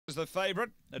The favourite,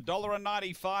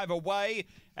 $1.95 away.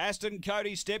 Aston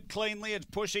Cody stepped cleanly. It's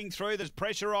pushing through. There's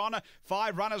pressure on.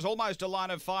 5 runners, almost a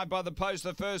line of 5 by the post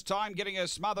the first time. Getting a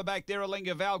smother back there.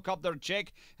 Alinga Val copped the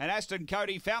check. And Aston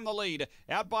Cody found the lead.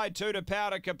 Out by 2 to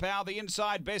Powder Kapow. The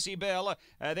inside, Bessie Bell.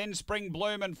 Then Spring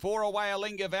Bloom and 4 away,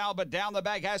 Alinga Val. But down the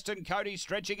back, Aston Cody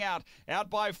stretching out. Out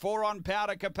by 4 on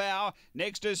Powder Kapow.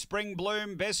 Next is Spring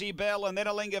Bloom, Bessie Bell, and then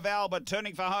Alinga Val. But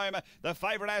turning for home, the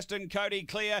favourite Aston Cody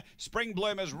clear. Spring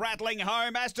Bloom is rattling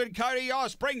home. Aston Cody,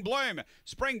 Spring Bloom.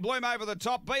 Spring Bloom over the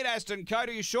top. Beat Aston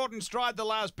Cody. Short and stride the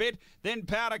last bit. Then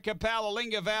Powder Kapow,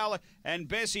 Alinga Val, and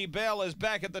Bessie Bell is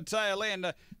back at the tail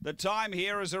end. The time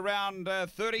here is around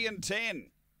 30 and 10.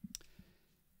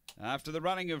 After the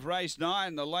running of race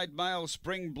 9, the late male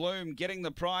Spring Bloom getting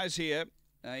the prize here.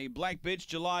 A black bitch,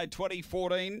 July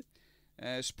 2014.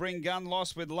 Spring Gun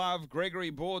lost with love.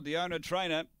 Gregory Board, the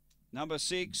owner-trainer. Number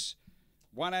 6.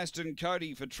 1 Aston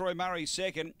Cody for Troy Murray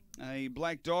second. A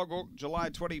black dog, July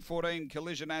 2014,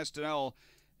 Collision Astonel.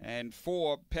 And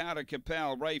 4 Powder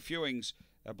Kapow, Ray Fewings.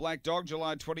 A black dog,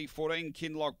 July 2014,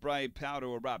 Kinloch Brave, Power to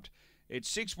Erupt. It's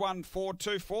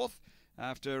 6-1-4-2 fourth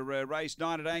after race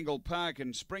 9 at Angle Park,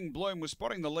 and Spring Bloom was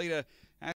spotting the leader.